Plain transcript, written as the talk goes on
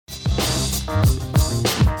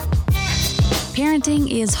Parenting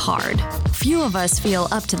is hard. Few of us feel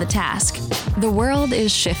up to the task. The world is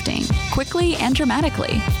shifting, quickly and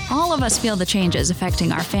dramatically. All of us feel the changes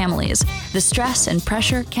affecting our families. The stress and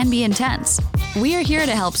pressure can be intense. We are here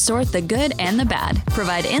to help sort the good and the bad,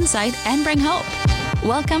 provide insight, and bring hope.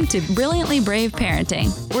 Welcome to Brilliantly Brave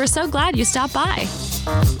Parenting. We're so glad you stopped by.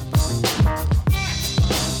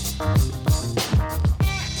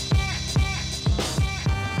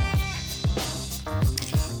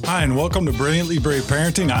 Hi, and welcome to Brilliantly Brave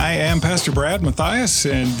Parenting. I am Pastor Brad Matthias,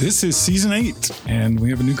 and this is Season 8, and we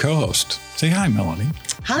have a new co-host. Say hi, Melanie.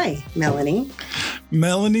 Hi, Melanie.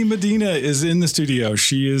 Melanie Medina is in the studio.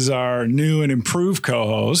 She is our new and improved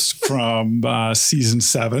co-host from Season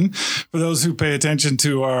 7. For those who pay attention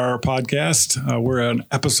to our podcast, we're on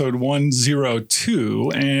episode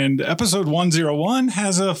 102, and episode 101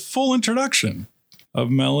 has a full introduction of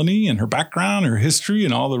Melanie and her background, her history,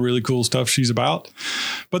 and all the really cool stuff she's about.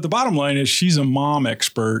 But the bottom line is she's a mom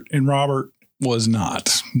expert, and Robert was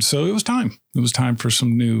not. So it was time. It was time for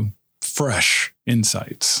some new, fresh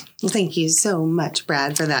insights. Well, thank you so much,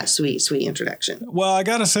 Brad, for that sweet, sweet introduction. Well, I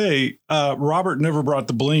got to say, Robert never brought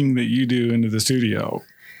the bling that you do into the studio.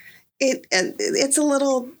 It's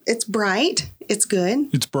bright. It's good.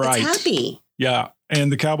 It's bright. It's happy. Yeah.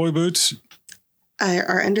 And the cowboy boots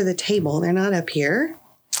are under the table. They're not up here.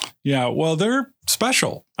 Yeah, well, they're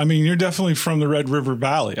special. I mean, you're definitely from the Red River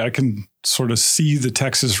Valley. I can sort of see the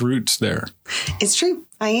Texas roots there. It's true.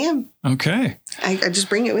 I am. Okay. I just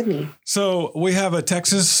bring it with me. So we have a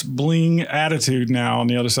Texas bling attitude now on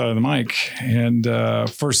the other side of the mic. And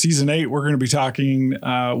for Season 8, we're going to be talking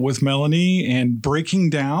with Melanie and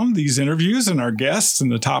breaking down these interviews and our guests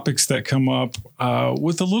and the topics that come up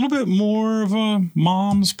with a little bit more of a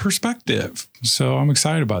mom's perspective. So I'm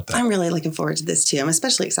excited about that. I'm really looking forward to this, too. I'm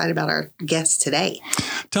especially excited about our guests today.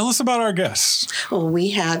 Tell us about our guests. Well,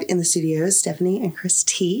 we have in the studio Stephanie and Chris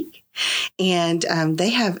Teague. And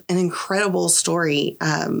they have an incredible story.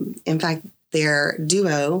 In fact, their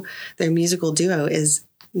musical duo is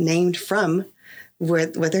named from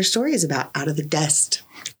what their story is about, Out of the Dust.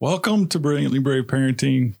 Welcome to Brilliantly Brave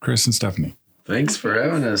Parenting, Chris and Stephanie. Thanks for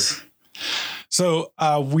having us. So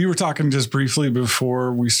we were talking just briefly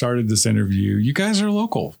before we started this interview. You guys are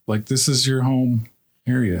local. Like, this is your home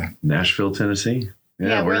area. Nashville, Tennessee.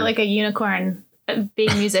 Yeah, we're like a unicorn.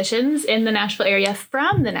 Big musicians in the Nashville area,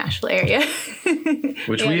 from the Nashville area.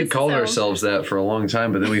 Which we had called ourselves that for a long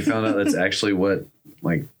time, but then we found out that's actually what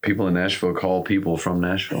like people in Nashville call people from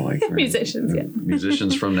Nashville. Like musicians, yeah.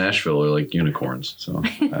 Musicians from Nashville are like unicorns. So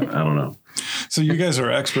I don't know. So you guys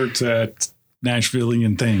are experts at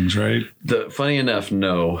Nashvilleian things, right? Funny enough,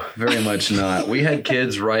 no, very much not. We had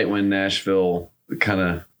kids right when Nashville kind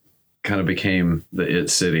of became the it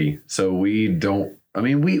city. So we don't. I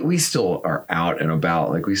mean, we still are out and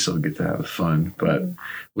about, like we still get to have fun, but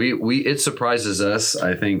it surprises us,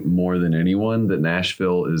 I think, more than anyone that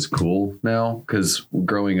Nashville is cool now, because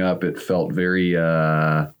growing up, it felt very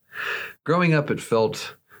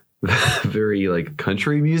like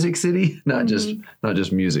country music city, not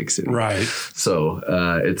just music city. Right. So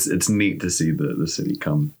it's neat to see the city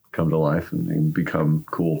come to life and become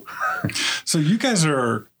cool. So you guys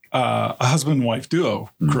are a husband and wife duo,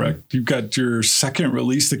 correct? Mm-hmm. You've got your second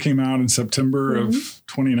release that came out in September of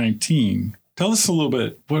 2019. Tell us a little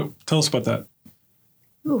bit. Tell us about that.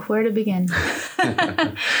 Ooh, where to begin?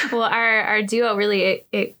 Well, our duo really,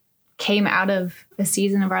 it came out of a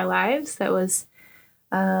season of our lives that was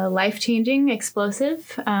life-changing,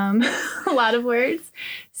 explosive, a lot of words.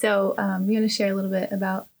 So you want to share a little bit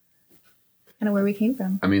about kind of where we came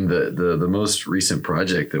from? I mean, the most recent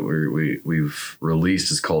project that we've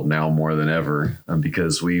released is called Now More Than Ever,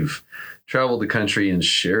 because we've traveled the country and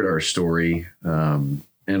shared our story. And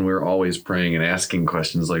we're always praying and asking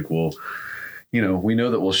questions like, well, you know, we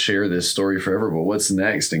know that we'll share this story forever, but what's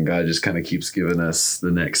next? And God just kind of keeps giving us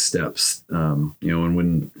the next steps. And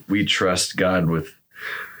when we trust God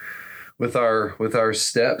with our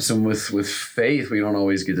steps and with faith, we don't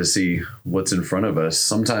always get to see what's in front of us.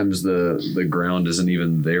 Sometimes the ground isn't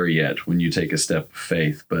even there yet when you take a step of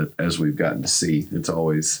faith. But as we've gotten to see, there's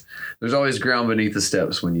always ground beneath the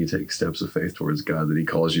steps when you take steps of faith towards God that He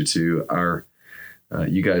calls you to.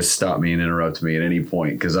 You guys stop me and interrupt me at any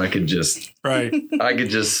point, because I could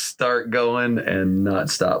just start going and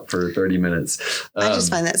not stop for 30 minutes. I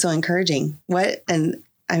just find that so encouraging. An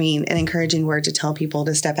encouraging word to tell people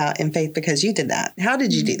to step out in faith, because you did that. How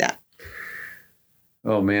did you do that?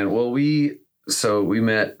 Oh man. Well, we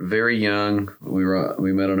met very young.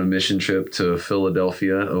 We met on a mission trip to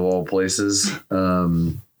Philadelphia, of all places.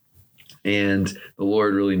 And the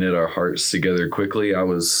Lord really knit our hearts together quickly. I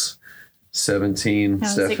was 17.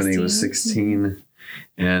 Stephanie was 16.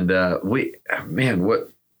 And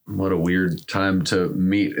what a weird time to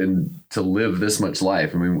meet and to live this much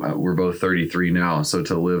life. I mean, we're both 33 now, so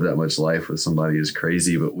to live that much life with somebody is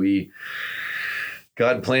crazy. But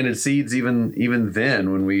God planted seeds even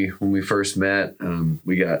then when we first met.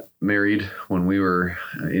 We got married when we were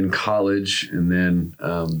in college, and then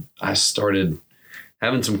I started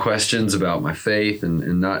having some questions about my faith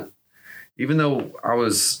and not. Even though I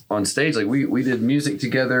was on stage, like we did music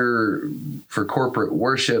together for corporate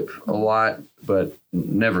worship a lot, but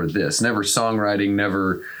never songwriting,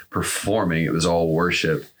 never performing. It was all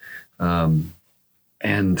worship. And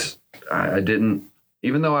I didn't,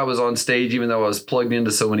 even though I was on stage, even though I was plugged into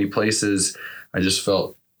so many places, I just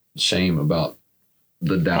felt shame about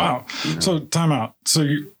the doubt. Wow. You know? So time out. So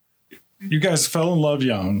you guys fell in love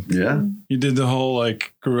young. Yeah. You did the whole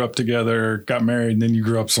grew up together, got married, and then you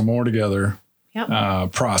grew up some more together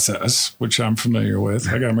process, which I'm familiar with.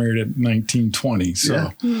 I got married at 19, 20.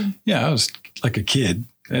 So yeah, I was like a kid,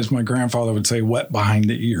 as my grandfather would say, wet behind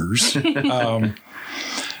the ears.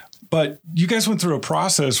 But you guys went through a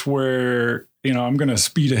process where, I'm going to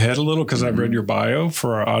speed ahead a little because I've read your bio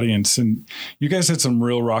for our audience, and you guys had some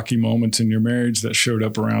real rocky moments in your marriage that showed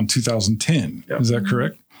up around 2010. Yep. Is that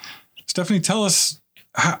correct? Stephanie, tell us,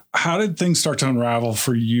 how did things start to unravel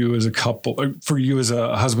for you as a couple, for you as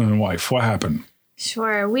a husband and wife? What happened?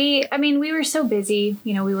 Sure. We were so busy.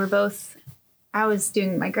 I was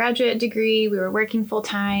doing my graduate degree. We were working full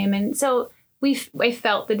time. And so I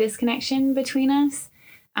felt the disconnection between us.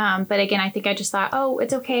 But again, I think I just thought, oh,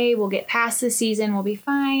 it's okay. We'll get past this season. We'll be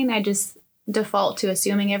fine. I just default to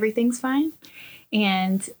assuming everything's fine.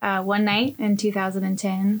 And one night in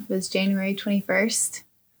 2010 was January 21st.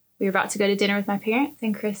 We were about to go to dinner with my parents,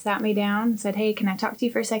 and Chris sat me down and said, hey, can I talk to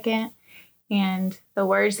you for a second? And the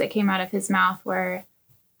words that came out of his mouth were,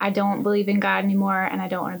 I don't believe in God anymore, and I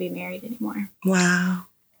don't want to be married anymore. Wow.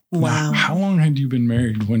 Now, how long had you been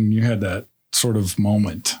married when you had that sort of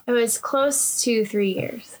moment? It was close to 3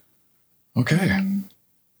 years. Okay.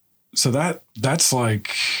 So that's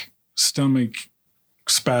like stomach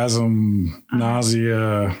spasm,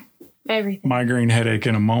 nausea, everything, migraine headache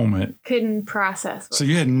in a moment. Couldn't process. So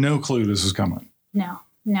you had no clue this was coming? No.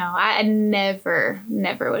 I never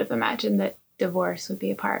would have imagined that divorce would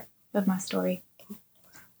be a part of my story.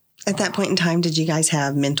 At that point in time, did you guys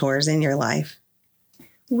have mentors in your life?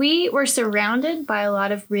 We were surrounded by a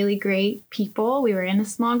lot of really great people. We were in a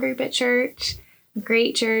small group at church, a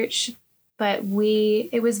great church, but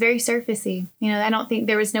it was very surfacey. I don't think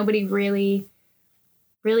there was nobody really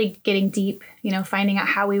getting deep, finding out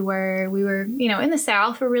how we were. We were, in the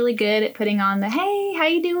South, we're really good at putting on the, hey, how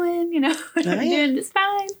you doing? Doing just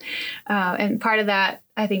fine. And part of that,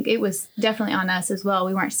 I think it was definitely on us as well.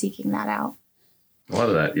 We weren't seeking that out. A lot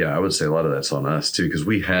of that, I would say a lot of that's on us too, because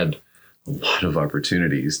we had a lot of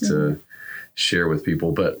opportunities to share with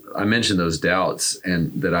people. But I mentioned those doubts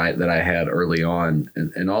and that I had early on,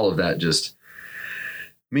 and all of that, just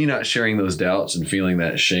me not sharing those doubts and feeling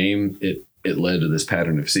that shame, it led to this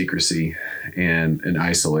pattern of secrecy and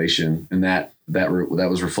isolation. And that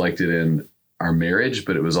was reflected in our marriage,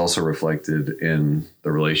 but it was also reflected in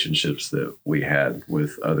the relationships that we had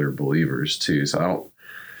with other believers too. So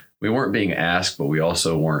we weren't being asked, but we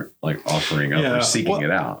also weren't offering up or seeking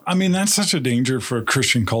it out. I mean, that's such a danger for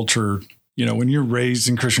Christian culture. When you're raised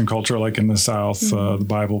in Christian culture, like in the South, the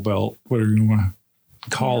Bible Belt, whatever you want to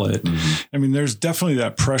call it. Mm-hmm. I mean, there's definitely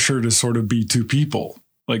that pressure to sort of be two people.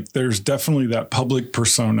 There's definitely that public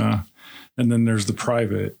persona, and then there's the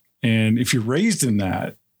private. And if you're raised in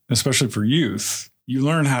that, especially for youth, you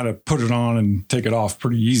learn how to put it on and take it off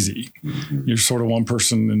pretty easy. Mm-hmm. You're sort of one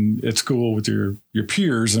person at school with your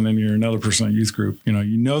peers, and then you're another person at youth group.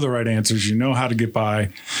 You know the right answers. You know how to get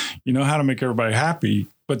by. You know how to make everybody happy.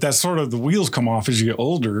 But that's sort of the wheels come off as you get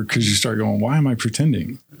older, because you start going, why am I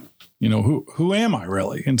pretending? Who am I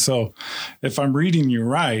really? And so if I'm reading you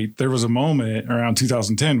right, there was a moment around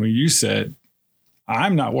 2010 when you said,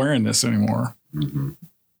 I'm not wearing this anymore. Mm-hmm.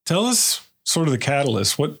 Tell us sort of the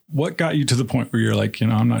catalyst. What got you to the point where you're like,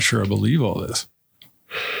 I'm not sure I believe all this?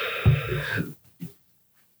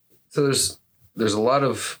 So there's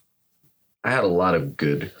I had a lot of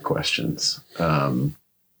good questions, a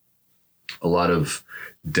lot of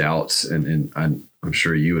doubts, and I'm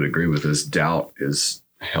sure you would agree with this. Doubt is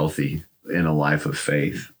healthy in a life of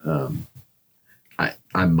faith.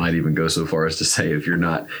 I might even go so far as to say, if you're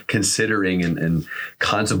not considering and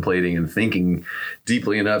contemplating and thinking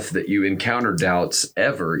deeply enough that you encounter doubts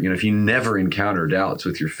ever, if you never encounter doubts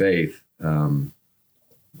with your faith,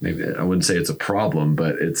 maybe I wouldn't say it's a problem,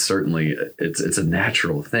 but it's certainly, it's a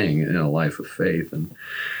natural thing in a life of faith. And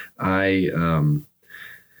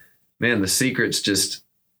the secrets just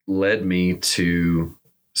led me to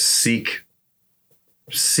seek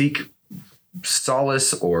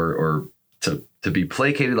solace or to be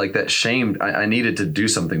placated, like that shame. I needed to do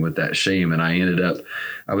something with that shame. And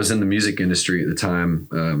I was in the music industry at the time,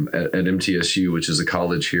 at MTSU, which is a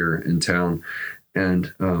college here in town.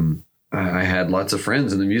 And, I had lots of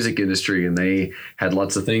friends in the music industry, and they had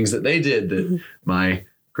lots of things that they did that my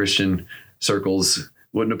Christian circles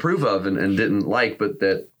wouldn't approve of and didn't like, but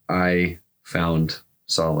that I found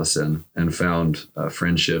solace in and found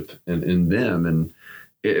friendship in them. And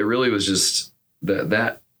it really was just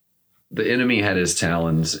that the enemy had his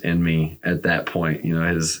talons in me at that point. You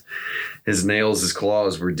know, his nails, his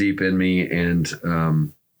claws were deep in me,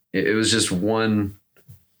 and it was just one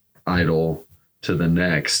idol to the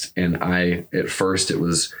next. And at first it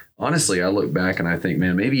was, honestly, I look back and I think,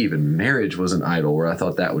 man, maybe even marriage was an idol where I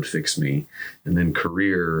thought that would fix me, and then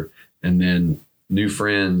career, and then new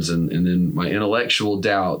friends, and then my intellectual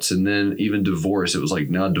doubts, and then even divorce. It was like,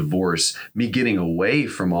 now divorce, me getting away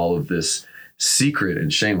from all of this secret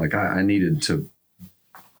and shame. Like I needed to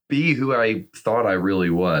be who I thought I really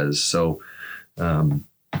was. So,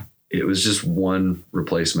 it was just one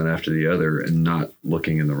replacement after the other, and not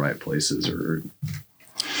looking in the right places or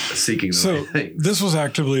seeking the right things. This was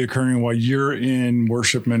actively occurring while you're in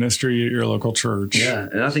worship ministry at your local church. Yeah.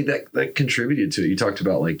 And I think that contributed to it. You talked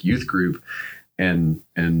about like youth group and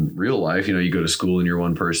real life. You know, you go to school and you're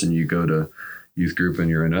one person, you go to youth group and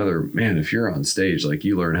you're another. Man, if you're on stage, like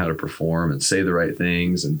you learn how to perform and say the right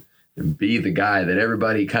things and be the guy that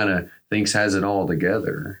everybody kind of thinks has it all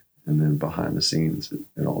together. And then behind the scenes,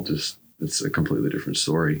 it's a completely different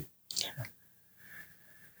story.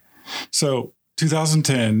 So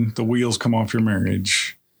 2010, the wheels come off your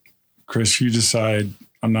marriage. Chris, you decide,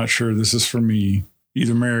 I'm not sure this is for me,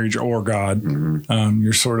 either marriage or God. Mm-hmm.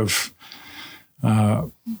 You're sort of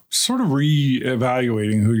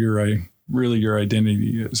reevaluating who your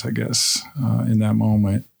identity is, I guess, in that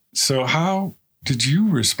moment. So how did you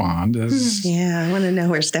respond? Yeah, I want to know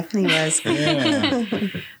where Stephanie was. Yeah.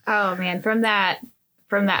 Oh man, from that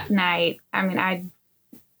night, I mean, I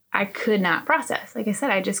could not process. Like I said,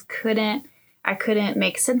 I couldn't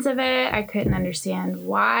make sense of it. I couldn't understand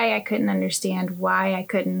why. I couldn't understand why I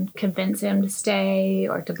couldn't convince him to stay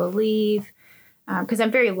or to believe, because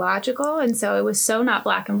I'm very logical. And so it was so not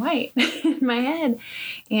black and white in my head.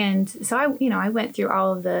 And so I went through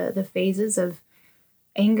all of the phases of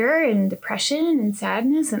anger and depression and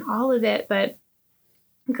sadness and all of it. But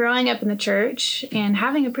growing up in the church and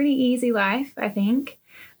having a pretty easy life, I think,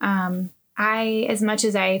 as much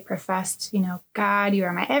as I professed, God, you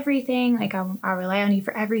are my everything, like I'll rely on you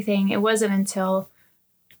for everything. It wasn't until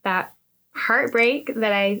that heartbreak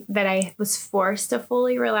that I was forced to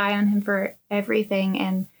fully rely on him for everything.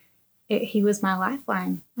 And he was my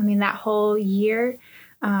lifeline. I mean, that whole year,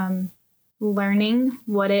 learning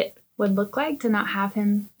what it would look like to not have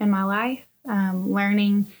him in my life,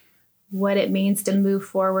 learning what it means to move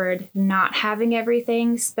forward, not having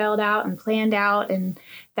everything spelled out and planned out. And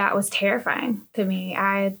that was terrifying to me.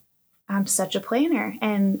 I'm such a planner,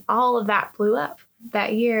 and all of that blew up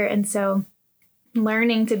that year. And so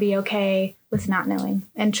learning to be okay with not knowing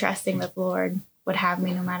and trusting that the Lord would have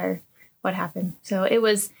me no matter what happened. So it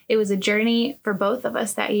was a journey for both of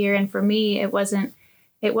us that year. And for me, it wasn't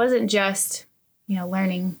just,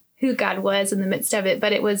 learning who God was in the midst of it,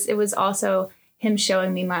 but it was also him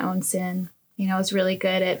showing me my own sin. I was really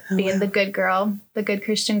good at being the good girl, the good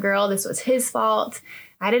Christian girl. This was his fault.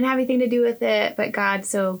 I didn't have anything to do with it, but God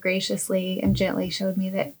so graciously and gently showed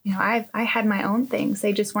me that, I had my own things.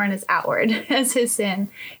 They just weren't as outward as his sin.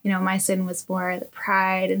 My sin was more the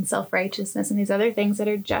pride and self-righteousness and these other things that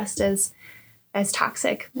are just as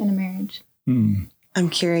toxic in a marriage. I'm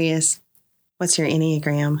curious, what's your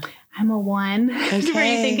Enneagram? I'm a 1. Okay. Were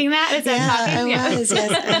you thinking that? Is that talking? I was,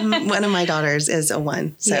 yes. One of my daughters is a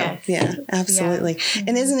 1. So, yes. Yeah, absolutely. Yeah.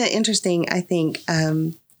 And isn't it interesting, I think,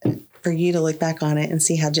 for you to look back on it and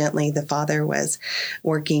see how gently the Father was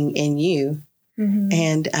working in you,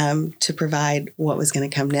 and to provide what was going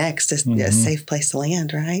to come next, a safe place to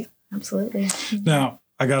land, right? Absolutely. Now,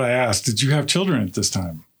 I got to ask, did you have children at this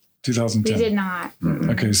time, 2010? We did not.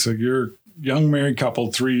 Okay, so you're a young married couple,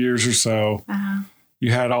 3 years or so. Uh-huh.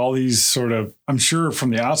 You had all these sort of, I'm sure from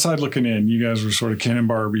the outside looking in, you guys were sort of Ken and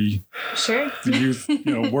Barbie. Sure. The youth,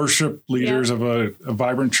 worship leaders of a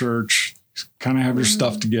vibrant church, kind of have your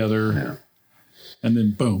stuff together. Yeah. And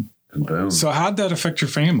then boom. And boom. So how'd that affect your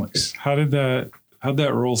families? How'd that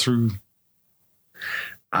roll through?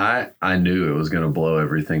 I knew it was going to blow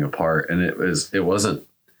everything apart. And it was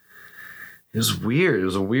weird. It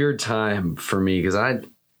was a weird time for me because I'm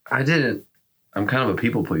kind of a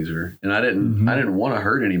people pleaser, and I didn't want to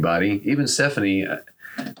hurt anybody. Even Stephanie,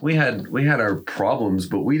 we had our problems,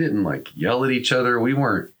 but we didn't like yell at each other. We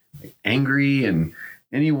weren't like, angry, and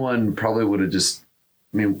anyone probably would have just,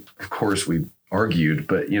 I mean, of course we argued,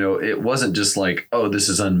 but it wasn't just like, oh, this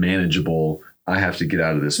is unmanageable, I have to get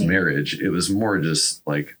out of this marriage. It was more just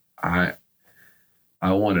like, I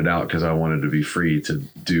wanted out because I wanted to be free to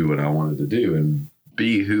do what I wanted to do and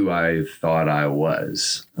be who I thought I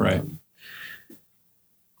was. Right.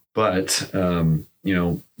 But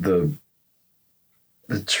the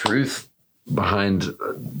truth behind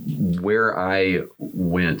where I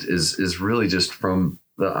went is really just from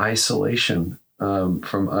the isolation, from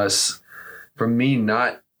me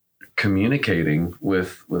not communicating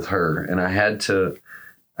with her. And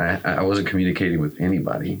I wasn't communicating with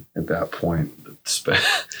anybody at that point,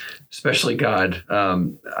 especially God.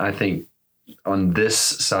 I think on this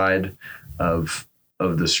side of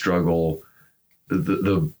the struggle,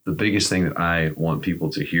 the biggest thing that I want people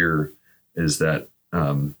to hear is that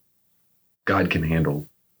God can handle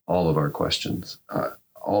all of our questions,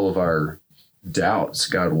 all of our doubts.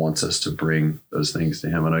 God wants us to bring those things to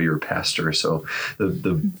Him. I know you're a pastor, so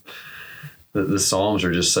the Psalms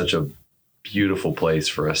are just such a beautiful place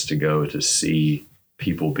for us to go to see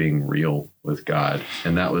people being real with God,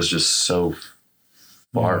 and that was just so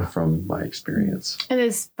far from my experience. And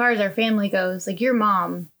as far as our family goes, like your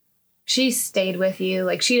mom, she stayed with you.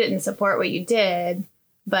 Like she didn't support what you did,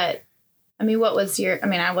 but I mean, what was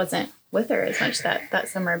I wasn't with her as much that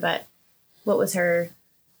summer, but what was her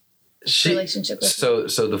relationship with you?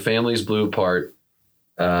 So the families blew apart,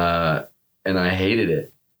 and I hated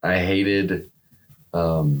it. I hated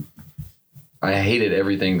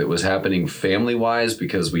everything that was happening family wise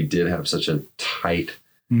because we did have such a tight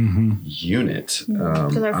unit.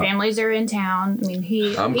 Because our families are in town. I mean,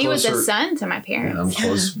 he was a son to my parents. Yeah, I'm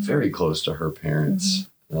close, very close to her parents.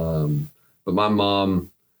 But my mom,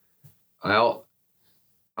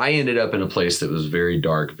 I ended up in a place that was very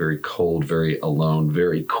dark, very cold, very alone,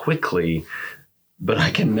 very quickly. But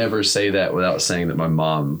I can never say that without saying that my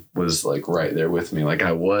mom was like right there with me. Like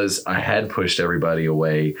I had pushed everybody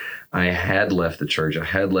away. I had left the church. I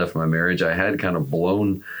had left my marriage. I had kind of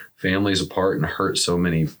blown families apart and hurt so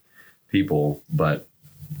many people. But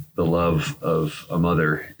the love of a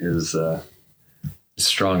mother is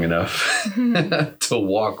strong enough to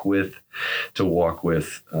walk with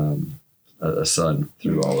a son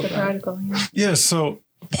through all of that. Prodigal, Yeah. So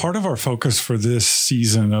part of our focus for this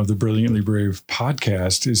season of the Brilliantly Brave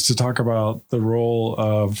podcast is to talk about the role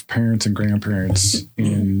of parents and grandparents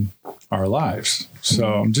in our lives.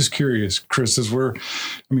 So I'm just curious, Chris,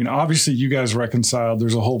 obviously you guys reconciled.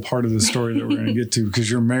 There's a whole part of the story that we're going to get to because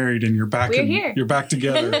you're married and you're back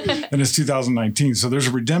together and it's 2019. So there's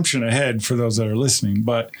a redemption ahead for those that are listening.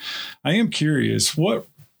 But I am curious, what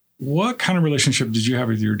kind of relationship did you have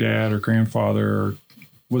with your dad or grandfather? Or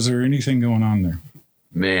was there anything going on there?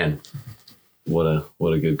 Man, what a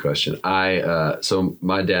good question. So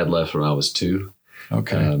my dad left when I was 2.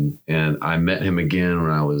 Okay. And I met him again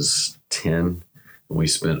when I was 10. And we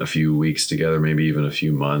spent a few weeks together, maybe even a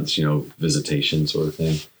few months, visitation sort of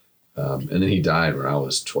thing. And then he died when I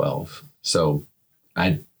was 12. So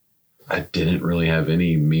I didn't really have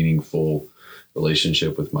any meaningful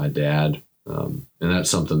relationship with my dad. And that's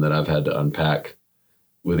something that I've had to unpack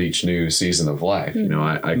with each new season of life.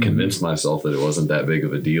 I convinced myself that it wasn't that big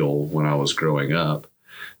of a deal when I was growing up.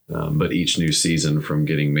 But each new season, from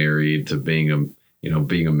getting married to being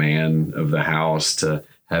a man of the house to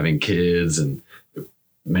having kids, and it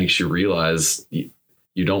makes you realize you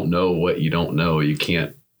don't know what you don't know. You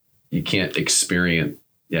can't experience.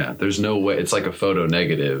 Yeah. There's no way. It's like a photo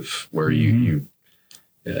negative where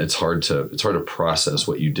it's hard to process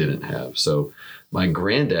what you didn't have. So my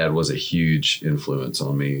granddad was a huge influence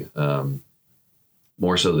on me,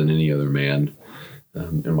 more so than any other man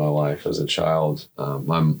in my life as a child.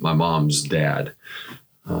 My mom's dad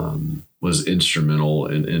was instrumental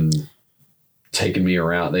in taking me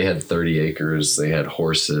around. They had 30 acres. They had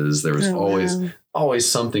horses. There was always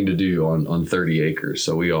something to do on 30 acres.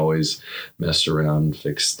 So we always messed around,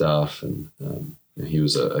 fixed stuff. And he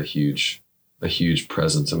was a huge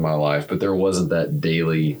presence in my life, but there wasn't that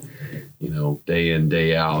daily, day in,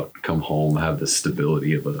 day out, come home, have the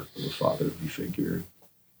stability of a fatherly figure.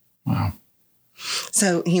 Wow.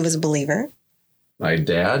 So he was a believer. My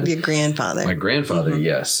dad, Your grandfather. my grandfather.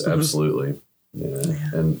 Yes, absolutely.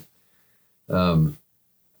 Yeah. And,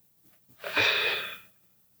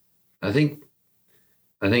 I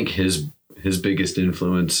think his his biggest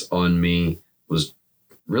influence on me was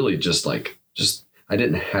really just I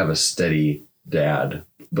didn't have a steady dad,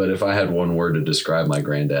 but if I had one word to describe my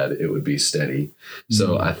granddad, it would be steady.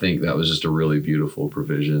 So I think that was just a really beautiful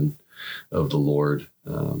provision of the Lord,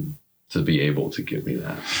 to be able to give me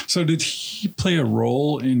that. So did he play a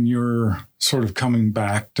role in your sort of coming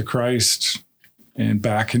back to Christ and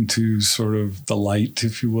back into sort of the light,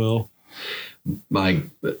 if you will?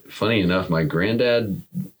 Funny enough, my granddad,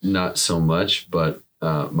 not so much, but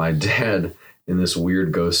my dad, in this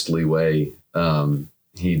weird ghostly way,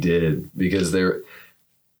 he did, because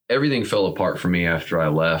everything fell apart for me after I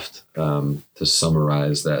left. To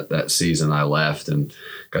summarize that season, I left and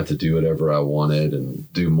got to do whatever I wanted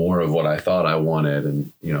and do more of what I thought I wanted.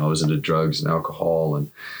 And, I was into drugs and alcohol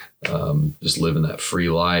and just living that free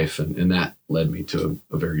life. And that led me to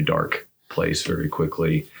a very dark place very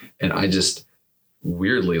quickly. And I just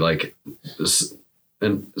weirdly,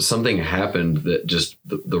 and something happened that just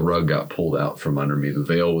the rug got pulled out from under me. The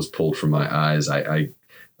veil was pulled from my eyes. I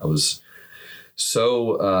was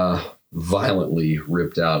so violently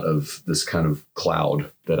ripped out of this kind of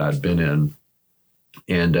cloud that I'd been in,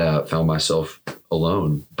 and found myself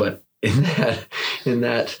alone. But in that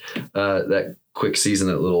quick season,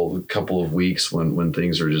 that little couple of weeks when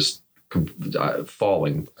things are just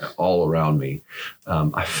falling all around me,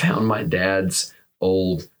 I found my dad's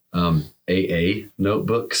old AA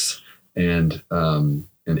notebooks and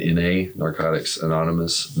NA, Narcotics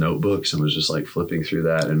Anonymous notebooks, and was just flipping through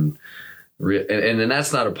that, and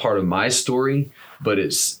that's not a part of my story, but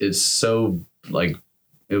it's so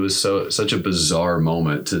it was such a bizarre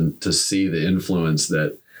moment to see the influence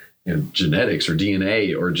that genetics or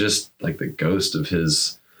DNA or just the ghost of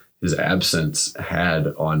his absence had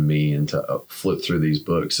on me, and to flip through these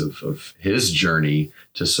books of his journey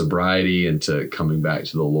to sobriety and to coming back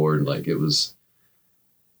to the Lord. It was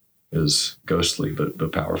ghostly,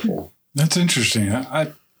 but powerful. That's interesting.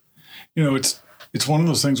 It's one of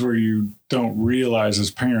those things where you don't realize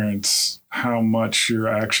as parents how much your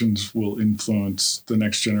actions will influence the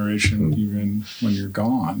next generation, even when you're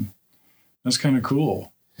gone. That's kind of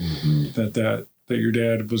cool that your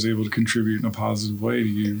dad was able to contribute in a positive way to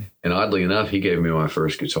you. And oddly enough, he gave me my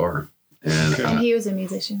first guitar. And he was a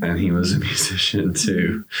musician. And he was a musician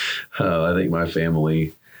too. I think my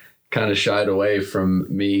family kind of shied away from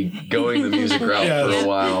me going the music route for a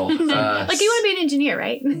while. You want to be an engineer,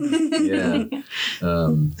 right? Yeah.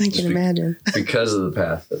 I can imagine. Because of the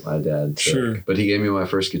path that my dad took. Sure. But he gave me my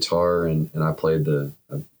first guitar, and I played the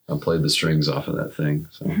strings off of that thing.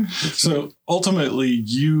 So ultimately,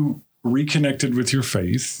 you reconnected with your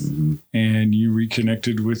faith, and you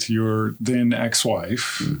reconnected with your then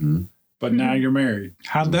ex-wife, but now you're married.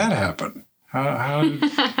 How'd that happen? How did...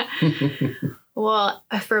 Well,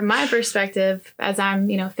 from my perspective, as I'm,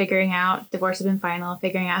 figuring out, divorce has been final,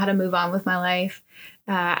 figuring out how to move on with my life.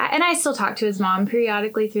 And I still talk to his mom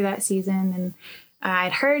periodically through that season. And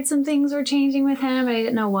I'd heard some things were changing with him, but I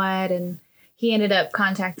didn't know what. And he ended up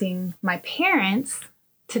contacting my parents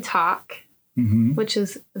to talk, which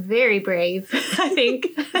is very brave. I think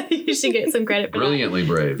you should get some credit for brilliantly that.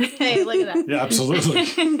 Brilliantly brave. Hey, look at that. Yeah,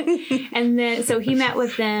 absolutely. And then, so he met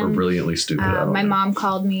with them. Or brilliantly stupid. My mom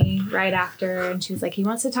called me right after, and she was like, he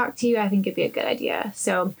wants to talk to you. I think it'd be a good idea.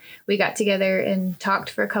 So we got together and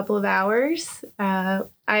talked for a couple of hours. I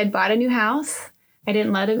had bought a new house. I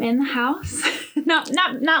didn't let him in the house. not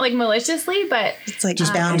maliciously, but it's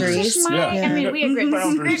just boundaries. I mean, we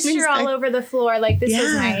had scripture all over the floor. This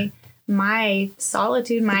was my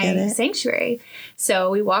solitude, my sanctuary.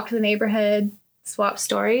 So we walked the neighborhood, swapped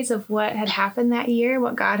stories of what had happened that year,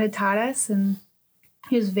 what God had taught us. And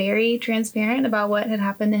he was very transparent about what had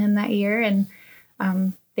happened to him that year, and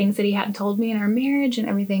things that he hadn't told me in our marriage and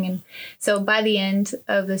everything. And so by the end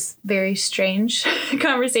of this very strange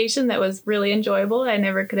conversation that was really enjoyable, I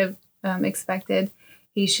never could have expected,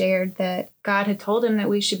 he shared that God had told him that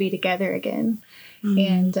we should be together again.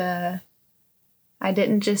 And I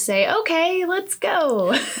didn't just say, okay, let's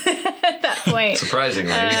go at that point.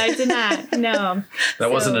 Surprisingly. I did not, no.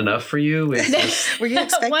 That wasn't enough for you? Were you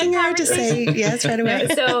expecting her to say yes right away?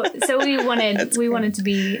 So we wanted to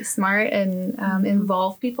be smart and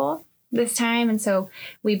involve people this time. And so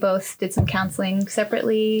we both did some counseling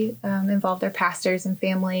separately, involved our pastors and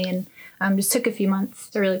family, and just took a few months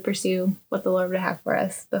to really pursue what the Lord would have for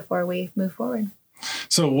us before we move forward.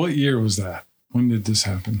 So what year was that? When did this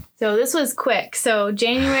happen? So this was quick. So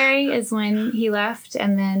January is when he left.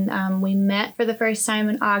 And then we met for the first time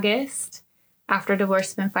in August after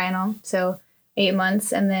divorce had been final. So 8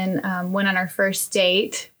 months. And then went on our first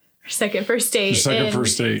date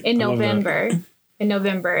in November. in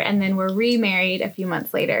November, and then we're remarried a few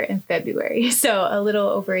months later in February. So a little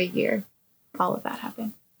over a year, all of that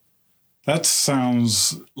happened. That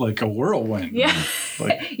sounds like a whirlwind. Yeah.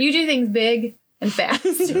 Like, You do things big and fast.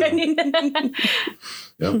 Yep.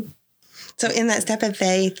 So in that step of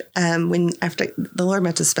faith, when after the Lord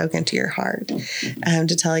must have spoken to your heart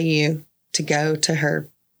to tell you to go to her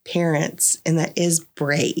parents, and that is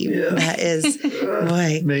brave. Yeah. That is,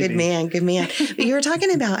 boy, good man. But you were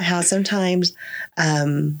talking about how sometimes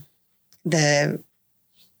the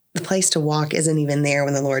place to walk isn't even there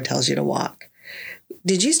when the Lord tells you to walk.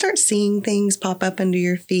 Did you start seeing things pop up under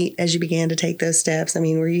your feet as you began to take those steps? I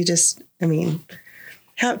mean, were you just,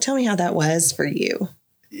 tell me how that was for you.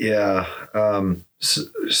 Yeah.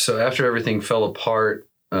 So after everything fell apart,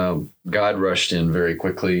 God rushed in very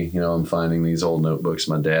quickly. I'm finding these old notebooks,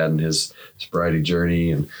 my dad and his sobriety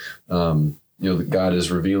journey. And, God is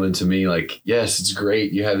revealing to me like, yes, it's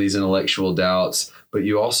great. You have these intellectual doubts, but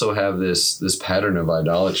you also have this pattern of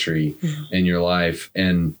idolatry in your life.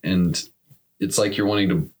 And it's like you're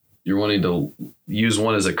wanting to use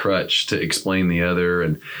one as a crutch to explain the other.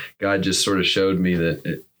 And God just sort of showed me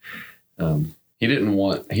that He didn't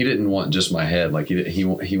want just my head. Like he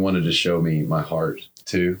wanted to show me my heart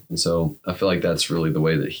too. And so I feel like that's really the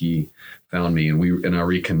way that he found me. And I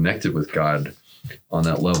reconnected with God on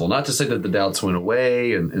that level. Not to say that the doubts went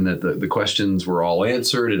away and that the questions were all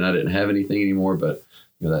answered and I didn't have anything anymore, but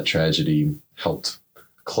that tragedy helped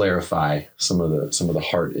clarify some of the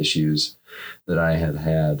heart issues that I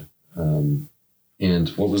had. And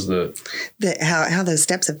what was how those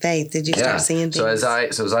steps of faith, did you start seeing things? So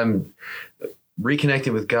as I'm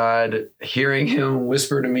reconnecting with God, hearing him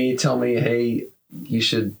whisper to me, tell me, hey, you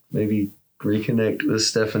should maybe reconnect with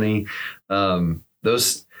Stephanie.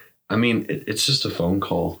 It's just a phone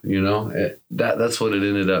call, that's what it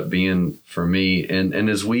ended up being for me. And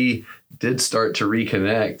as we did start to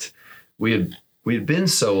reconnect, we had been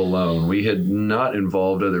so alone. We had not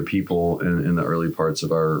involved other people in the early parts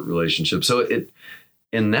of our relationship. So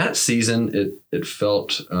in that season, it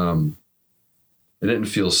felt, it didn't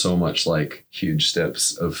feel so much like huge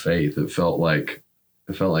steps of faith. It felt like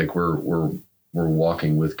we're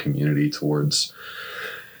walking with community towards.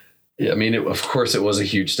 Yeah, of course, it was a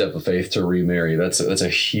huge step of faith to remarry. That's a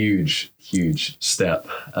huge, huge step.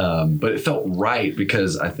 But it felt right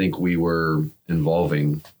because I think we were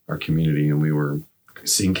involving our community and we were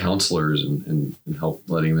seeing counselors and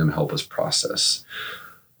letting them help us process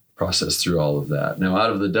through all of that. Now,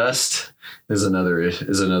 Out of the Dust is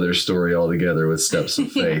another story altogether with steps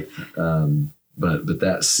of faith. But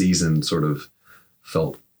that season sort of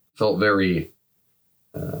felt very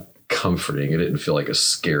comforting. It didn't feel like a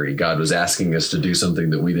scary. God was asking us to do something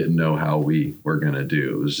that we didn't know how we were going to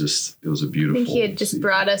do. It was a beautiful. I think he had just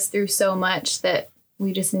brought us through so much that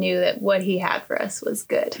we just knew that what he had for us was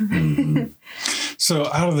good. Mm-hmm. So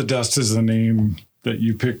Out of the Dust is the name that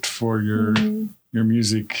you picked for your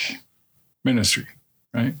music ministry,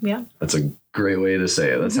 right? Yeah. That's a great way to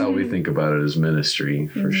say it. That's how we think about it as ministry,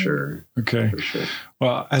 for sure. Okay. For sure.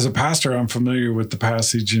 Well, as a pastor, I'm familiar with the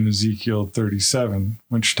passage in Ezekiel 37,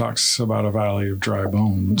 which talks about a valley of dry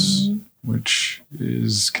bones, which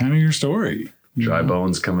is kind of your story. Dry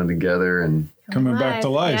bones coming together and coming back to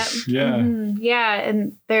life. Yep. Yeah. Mm-hmm. Yeah.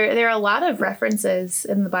 And there are a lot of references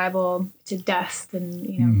in the Bible to dust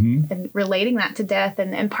and, and relating that to death.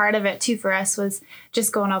 And part of it too for us was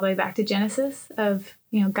just going all the way back to Genesis of,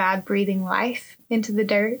 God breathing life into the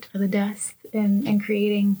dirt or the dust and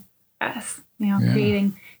creating us,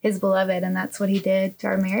 creating his beloved. And that's what he did to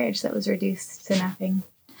our marriage that was reduced to nothing.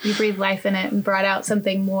 He breathed life in it and brought out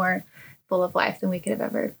something more full of life than we could have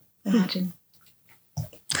ever imagined.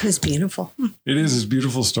 It was beautiful. It is a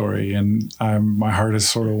beautiful story, and my heart is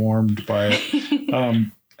sort of warmed by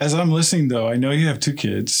it. As I'm listening, though, I know you have 2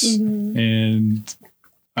 kids, and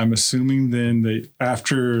I'm assuming then that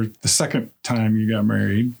after the second time you got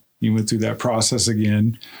married, you went through that process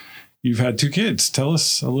again. You've had 2 kids. Tell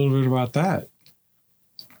us a little bit about that.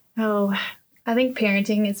 Oh, I think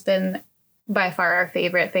parenting has been by far our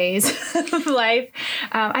favorite phase of life.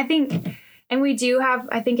 I think... And we do have,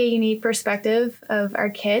 I think, a unique perspective of our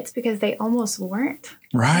kids because they almost weren't.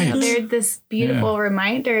 Right. They're this beautiful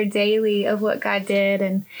reminder daily of what God did.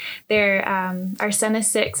 And they're, our son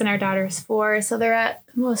is 6 and our daughter is 4. So they're at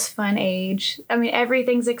the most fun age.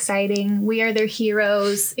 Everything's exciting. We are their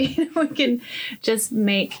heroes. We can just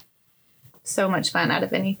make so much fun out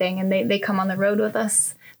of anything. And they come on the road with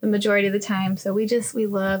us the majority of the time. So we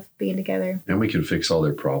love being together. And we can fix all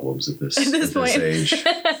their problems at this point. Age.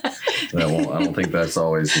 I don't think that's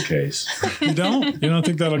always the case. You don't? You don't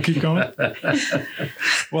think that'll keep going?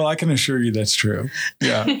 Well, I can assure you that's true.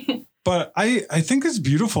 Yeah. But I think it's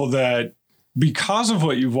beautiful that because of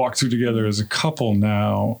what you've walked through together as a couple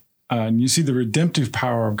now, and you see the redemptive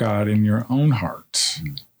power of God in your own heart,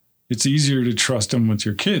 it's easier to trust him with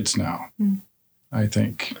your kids now, I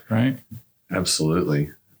think, right?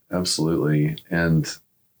 Absolutely. Absolutely. And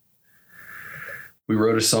we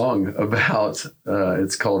wrote a song about,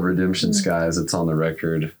 it's called Redemption Skies. It's on the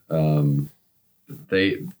record.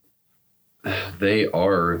 They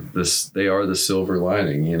are the silver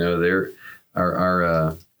lining, you know. They're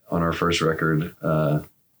on our first record,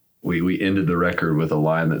 we ended the record with a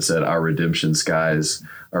line that said, "Our redemption skies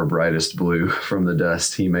are brightest blue. From the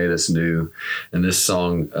dust he made us new." And this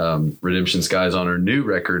song, Redemption Skies, on our new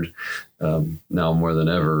record, now more than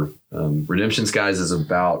ever, Redemption Skies is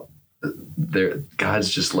about God's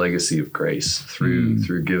just legacy of grace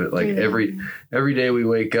through give it, like every day we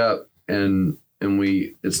wake up and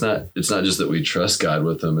we, it's not just that we trust God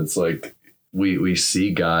with them. It's like we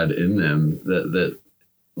see God in them, that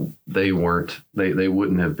they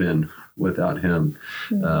wouldn't have been without him.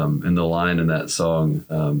 And the line in that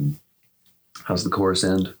song, how's the chorus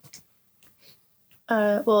end?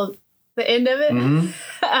 Well, the end of it.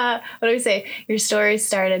 What do we say? Your story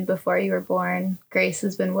started before you were born. Grace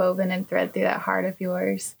has been woven and thread through that heart of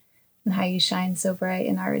yours, and how you shine so bright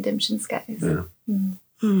in our redemption skies. Yeah.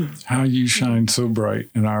 How you shine so bright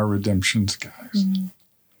in our redemption skies.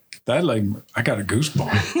 That, like, I got a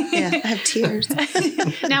goosebump. Yeah, I have tears.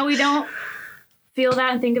 Now, we don't feel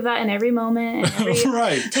that and think of that in every moment, and every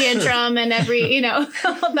Right. tantrum, and every,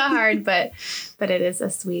 the hard, but it is a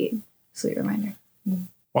sweet reminder.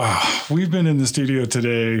 Wow. We've been in the studio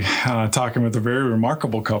today talking with a very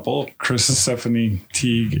remarkable couple, Chris and Stephanie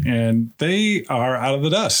Teague, and they are out of the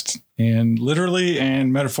dust, and literally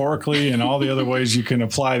and metaphorically and all the other ways you can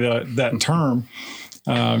apply that term.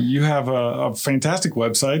 You have a fantastic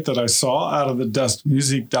website that I saw,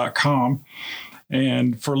 outofthedustmusic.com.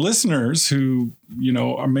 And for listeners who,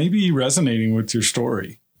 are maybe resonating with your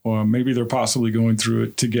story, or maybe they're possibly going through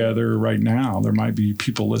it together right now. There might be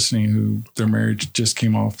people listening who their marriage just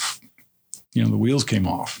came off, the wheels came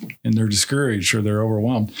off and they're discouraged or they're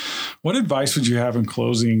overwhelmed. What advice would you have in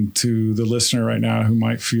closing to the listener right now who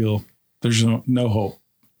might feel there's no hope?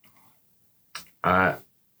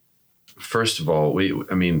 First of all,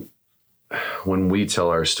 when we tell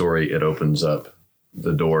our story, it opens up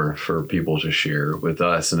the door for people to share with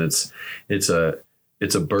us. And it's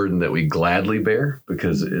a burden that we gladly bear,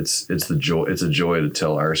 because it's a joy to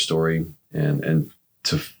tell our story and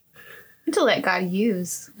to let God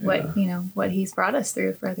use what he's brought us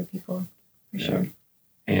through for other people, for sure.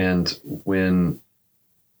 And when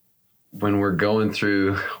we're going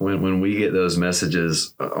through, when we get those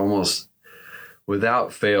messages, almost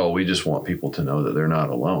without fail, we just want people to know that they're not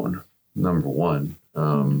alone. Number one,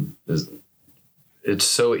 it's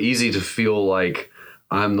so easy to feel like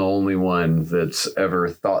I'm the only one that's ever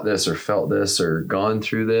thought this or felt this or gone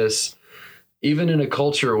through this. Even in a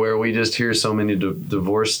culture where we just hear so many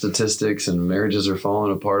divorce statistics and marriages are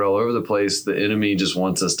falling apart all over the place, the enemy just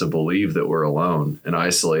wants us to believe that we're alone and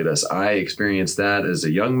isolate us. I experienced that as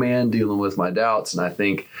a young man dealing with my doubts. And I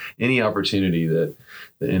think any opportunity that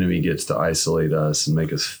the enemy gets to isolate us and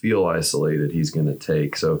make us feel isolated, he's going to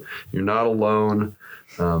take. So you're not alone.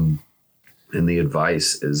 And the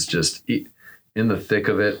advice is just in the thick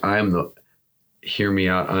of it. Hear me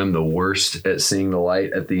out. I'm the worst at seeing the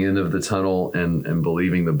light at the end of the tunnel and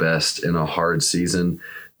believing the best in a hard season.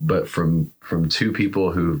 But from two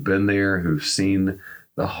people who've been there, who've seen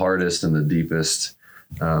the hardest and the deepest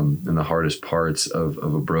and the hardest parts of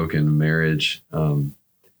a broken marriage,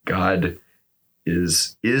 God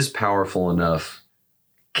is powerful enough,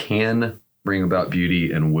 can bring about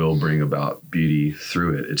beauty and will bring about beauty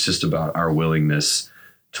through it. It's just about our willingness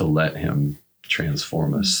to let him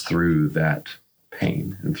transform us through that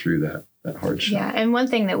pain and through that hardship. Yeah. And one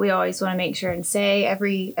thing that we always want to make sure and say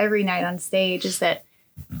every night on stage is that,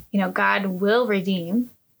 God will redeem.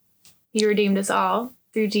 He redeemed us all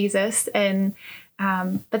through Jesus. And,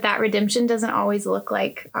 but that redemption doesn't always look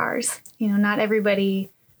like ours. Not everybody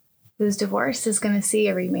who's divorced is going to see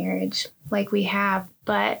a remarriage like we have,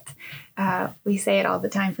 but we say it all the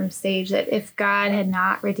time from stage that if God had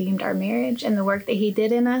not redeemed our marriage and the work that he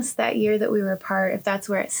did in us that year that we were apart, if that's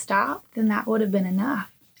where it stopped, then that would have been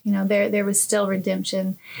enough. There was still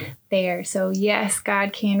redemption there. So yes,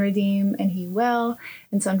 God can redeem and he will.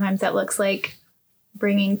 And sometimes that looks like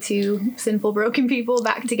bringing two sinful, broken people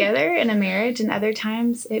back together in a marriage. And other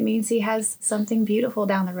times it means he has something beautiful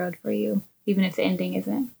down the road for you, even if the ending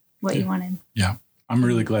isn't what you wanted. Yeah. I'm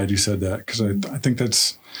really glad you said that, because I think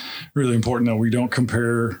that's really important, that we don't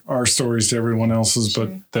compare our stories to everyone else's, but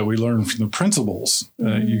that we learn from the principles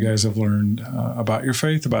that you guys have learned about your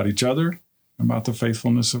faith, about each other, about the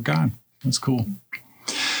faithfulness of God. That's cool.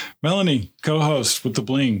 Melanie, co-host with The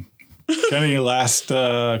Bling. Got any last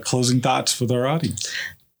closing thoughts with our audience?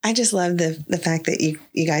 I just love the fact that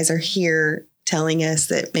you guys are here telling us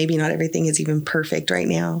that maybe not everything is even perfect right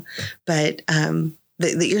now, but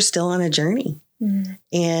that you're still on a journey.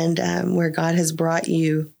 And where God has brought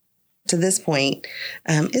you to this point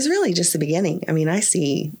is really just the beginning. I mean, I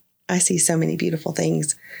see so many beautiful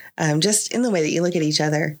things just in the way that you look at each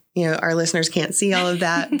other. You know, our listeners can't see all of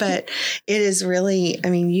that, but it is really, I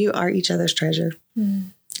mean, you are each other's treasure.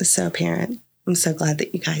 It's so apparent. I'm so glad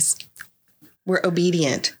that you guys were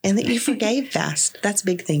obedient and that you forgave fast. That's a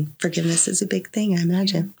big thing. Forgiveness is a big thing, I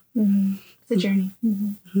imagine. It's a journey.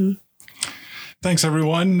 Thanks,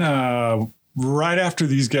 everyone. Right after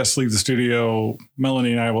these guests leave the studio,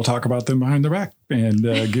 Melanie and I will talk about them behind their back and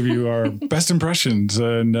give you our best impressions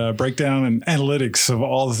and breakdown and analytics of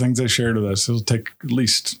all the things they shared with us. It'll take at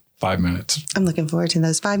least 5 minutes. I'm looking forward to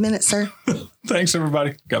those 5 minutes, sir. Thanks,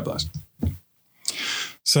 everybody. God bless.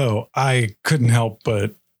 So I couldn't help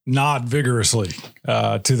but nod vigorously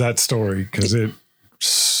to that story, because it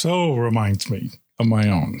so reminds me of my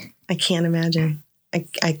own. I can't imagine.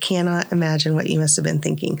 I cannot imagine what you must have been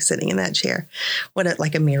thinking sitting in that chair.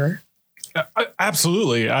 Like a mirror?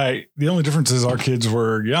 Absolutely. The only difference is our kids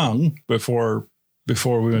were young before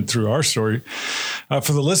we went through our story.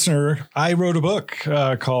 For the listener, I wrote a book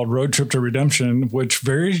called Road Trip to Redemption, which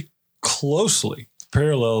very closely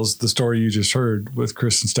parallels the story you just heard with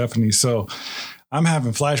Chris and Stephanie. So I'm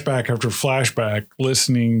having flashback after flashback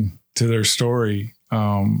listening to their story.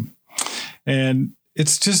 And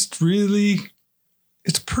it's just really...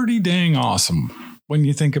 it's pretty dang awesome when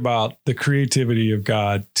you think about the creativity of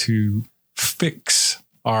God to fix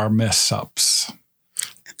our mess ups.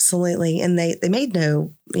 Absolutely. And they made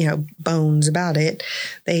no, bones about it.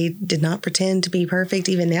 They did not pretend to be perfect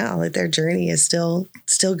even now, that their journey is still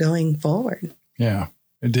going forward. Yeah,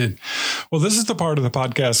 it did. Well, this is the part of the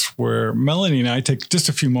podcast where Melanie and I take just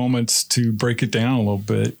a few moments to break it down a little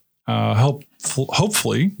bit,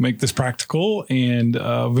 hopefully make this practical and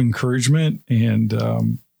of encouragement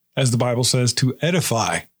and, as the Bible says, to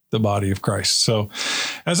edify the body of Christ. So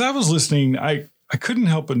as I was listening, I couldn't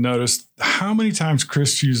help but notice how many times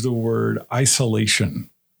Chris used the word isolation.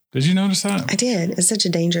 Did you notice that? I did. It's such a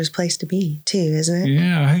dangerous place to be too, isn't it?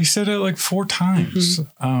 Yeah. He said it like 4 times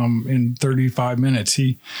in 35 minutes.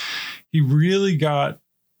 He really got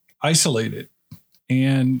isolated,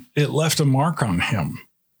 and it left a mark on him.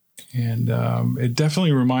 And it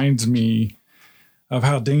definitely reminds me of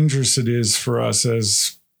how dangerous it is for us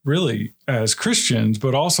as Christians,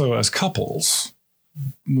 but also as couples,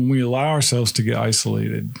 when we allow ourselves to get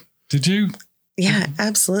isolated. Did you? Yeah,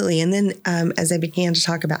 absolutely. And then as I began to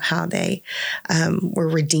talk about how they were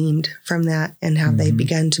redeemed from that and how they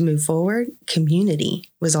begun to move forward, community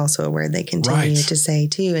was also a word they continued to say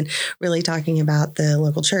too. And really talking about the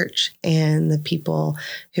local church and the people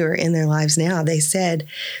who are in their lives now. They said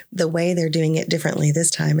the way they're doing it differently this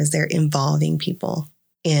time is they're involving people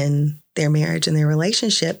in their marriage and their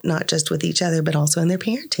relationship, not just with each other, but also in their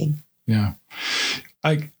parenting. Yeah.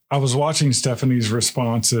 I was watching Stephanie's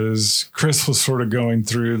responses. Chris was sort of going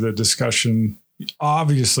through the discussion.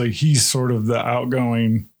 Obviously, he's sort of the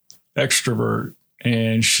outgoing extrovert,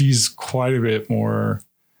 and she's quite a bit more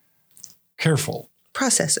careful.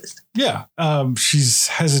 Processes. Yeah. She's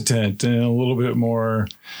hesitant and a little bit more,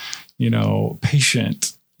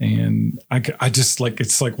 patient. And I just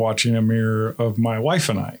it's like watching a mirror of my wife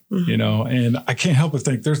and I, and I can't help but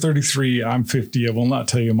think they're 33. I'm 50. I will not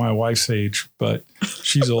tell you my wife's age, but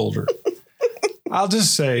she's older. I'll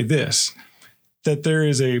just say this, that there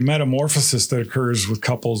is a metamorphosis that occurs with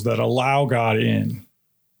couples that allow God in.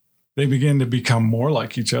 They begin to become more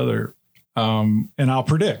like each other. And I'll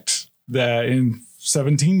predict that in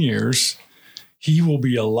 17 years, he will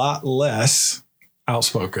be a lot less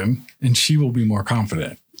outspoken and she will be more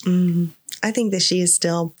confident. I think that she is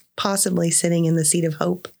still possibly sitting in the seat of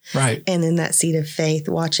hope, right? And in that seat of faith,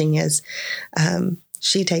 watching as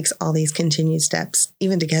she takes all these continued steps,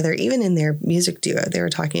 even together, even in their music duo. They were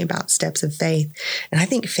talking about steps of faith. And I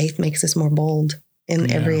think faith makes us more bold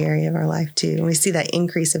in every area of our life too. When we see that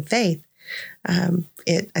increase of faith, I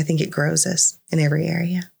think it grows us in every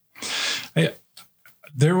area.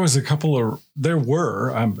 There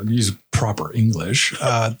were, I'm using proper English.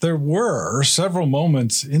 There were several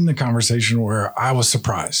moments in the conversation where I was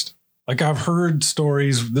surprised. Like, I've heard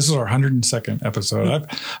stories. This is our 102nd episode.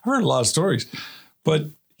 I've heard a lot of stories, but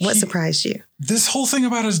What surprised you? This whole thing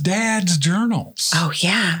about his dad's journals. Oh,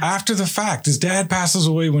 yeah. After the fact, his dad passes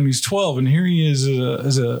away when he's 12, and here he is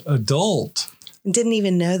as an adult. Didn't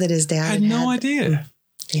even know that his dad had no idea.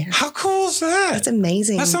 Yeah. How cool is that? That's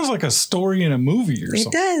amazing. That sounds like a story in a movie or something.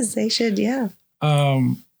 It does. They should, yeah.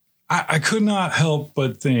 I could not help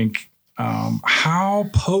but think how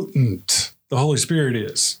potent the Holy Spirit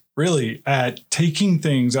is, really, at taking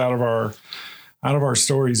things out of our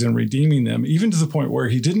stories and redeeming them, even to the point where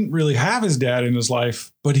he didn't really have his dad in his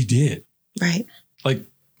life, but he did. Right. Like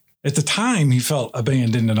at the time, he felt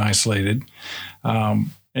abandoned and isolated. And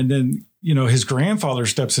then, his grandfather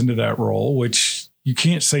steps into that role, which you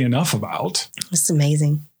can't say enough about. It's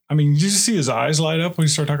amazing. I mean, did you see his eyes light up when you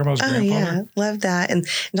start talking about his grandfather? Yeah, love that. And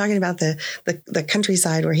talking about the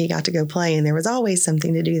countryside where he got to go play, and there was always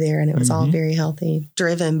something to do there, and it was all very healthy,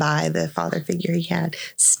 driven by the father figure he had.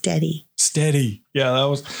 Steady. Yeah, that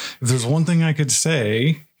was, if there's one thing I could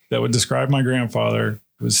say that would describe my grandfather,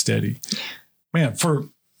 it was steady. Man, for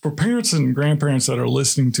parents and grandparents that are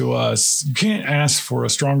listening to us, you can't ask for a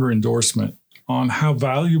stronger endorsement on how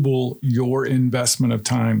valuable your investment of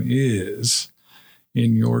time is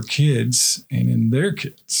in your kids and in their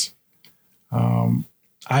kids.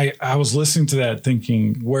 I was listening to that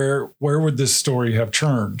thinking, where would this story have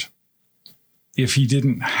turned if he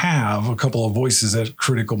didn't have a couple of voices at a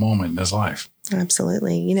critical moment in his life?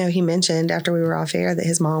 Absolutely. He mentioned after we were off air that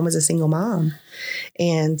his mom was a single mom.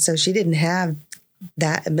 And so she didn't have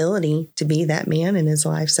that ability to be that man in his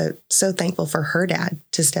life. So thankful for her dad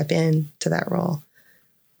to step in to that role.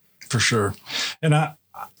 For sure. And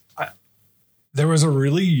there was a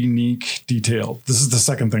really unique detail. This is the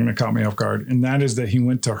second thing that caught me off guard. And that is that he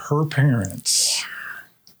went to her parents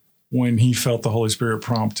when he felt the Holy Spirit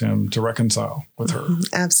prompt him to reconcile with her.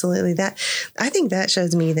 Absolutely. I think that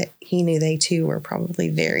shows me that he knew they too were probably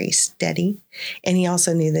very steady. And he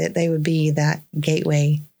also knew that they would be that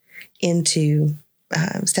gateway into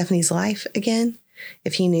Stephanie's life again.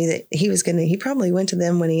 If he knew that he probably went to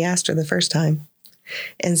them when he asked her the first time.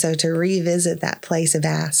 And so to revisit that place of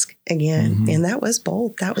ask again, and that was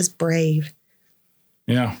bold, that was brave.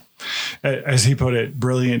 Yeah. As he put it,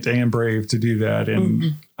 brilliant and brave to do that.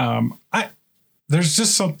 And there's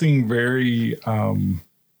just something very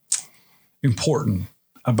important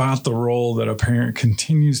about the role that a parent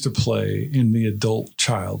continues to play in the adult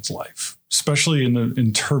child's life, especially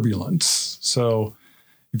in turbulence. So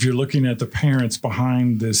if you're looking at the parents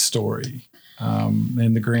behind this story,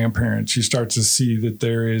 and the grandparents, you start to see that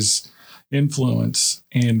there is influence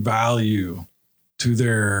and value to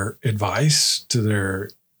their advice, to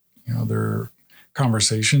their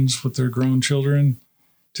conversations with their grown children,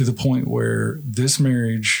 to the point where this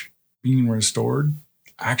marriage being restored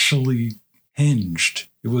actually hinged.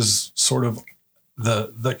 It was sort of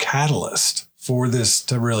the catalyst for this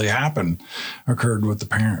to really happen occurred with the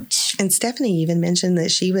parents. And Stephanie even mentioned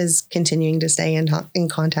that she was continuing to stay in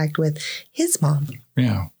contact with his mom.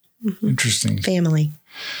 Yeah. Interesting. Family.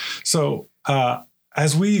 So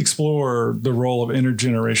as we explore the role of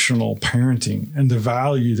intergenerational parenting and the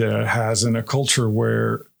value that it has in a culture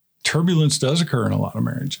where turbulence does occur in a lot of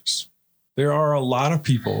marriages, there are a lot of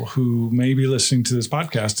people who may be listening to this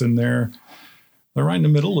podcast and they're right in the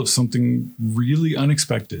middle of something really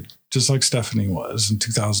unexpected, just like Stephanie was in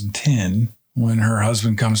 2010 when her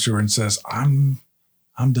husband comes to her and says, I'm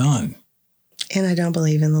done. And I don't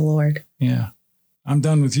believe in the Lord. Yeah. I'm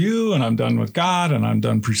done with you and I'm done with God and I'm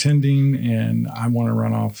done pretending and I want to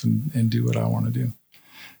run off and do what I want to do.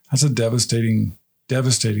 That's a devastating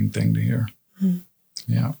thing to hear.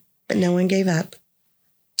 Yeah. But no one gave up.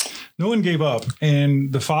 No one gave up.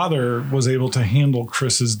 And the father was able to handle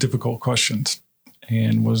Chris's difficult questions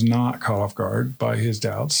and was not caught off guard by his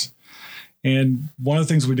doubts. And one of the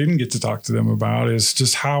things we didn't get to talk to them about is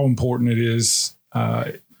just how important it is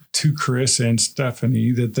to Chris and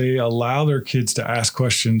Stephanie that they allow their kids to ask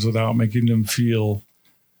questions without making them feel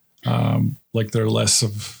like they're less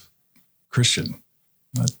of Christian,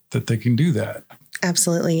 that they can do that.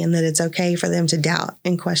 Absolutely. And that it's okay for them to doubt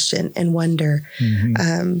and question and wonder.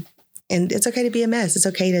 And it's okay to be a mess. It's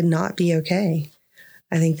okay to not be okay.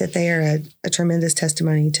 I think that they are a tremendous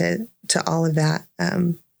testimony to all of that.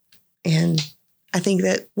 And I think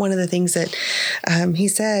that one of the things that he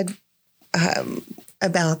said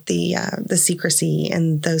about the secrecy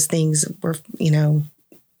and those things were,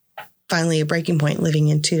 finally a breaking point, living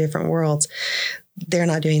in two different worlds. They're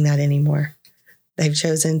not doing that anymore. They've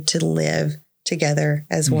chosen to live together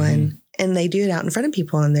as one. And they do it out in front of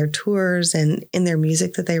people on their tours and in their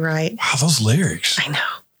music that they write. Wow, those lyrics. I know.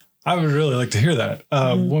 I would really like to hear that.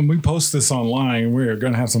 When we post this online, we're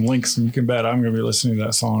going to have some links, and you can bet I'm going to be listening to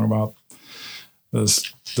that song about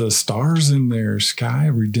the stars in their sky,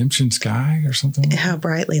 redemption sky or something. How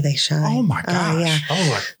brightly they shine. Oh my gosh. Yeah. I was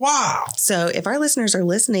like, wow. So if our listeners are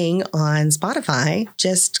listening on Spotify,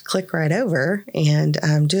 just click right over and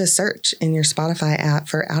do a search in your Spotify app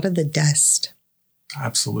for Out of the Dust.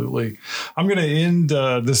 Absolutely. I'm going to end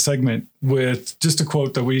this segment with just a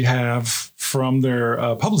quote that we have from their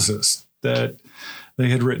publicist that they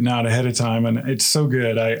had written out ahead of time. And it's so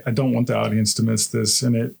good. I don't want the audience to miss this.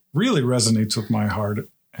 And it really resonates with my heart.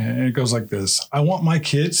 And it goes like this. I want my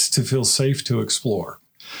kids to feel safe to explore,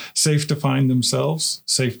 safe to find themselves,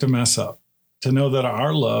 safe to mess up, to know that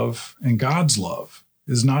our love and God's love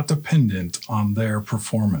is not dependent on their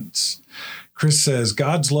performance. Chris says,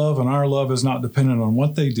 God's love and our love is not dependent on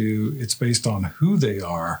what they do. It's based on who they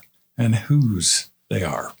are and whose they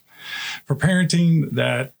are. For parenting,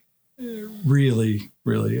 that really,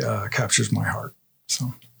 really captures my heart.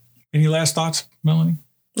 So any last thoughts, Melanie?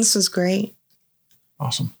 This was great.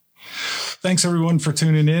 Awesome. Thanks, everyone, for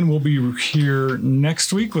tuning in. We'll be here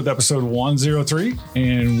next week with episode 103,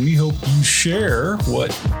 and we hope you share what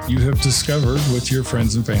you have discovered with your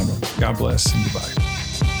friends and family. God bless and goodbye.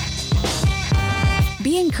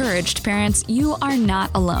 Be encouraged, parents. You are not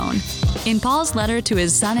alone. In Paul's letter to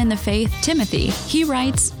his son in the faith, Timothy, he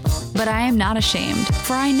writes, "But I am not ashamed,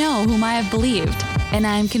 for I know whom I have believed, and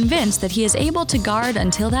I am convinced that he is able to guard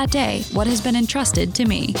until that day what has been entrusted to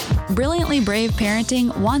me." Brilliantly Brave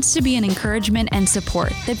Parenting wants to be an encouragement and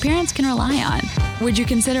support that parents can rely on. Would you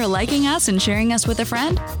consider liking us and sharing us with a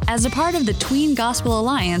friend? As a part of the Tween Gospel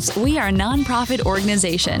Alliance, we are a nonprofit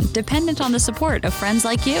organization dependent on the support of friends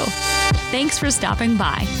like you. Thanks for stopping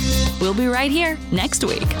by. We'll be right here next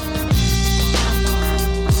week.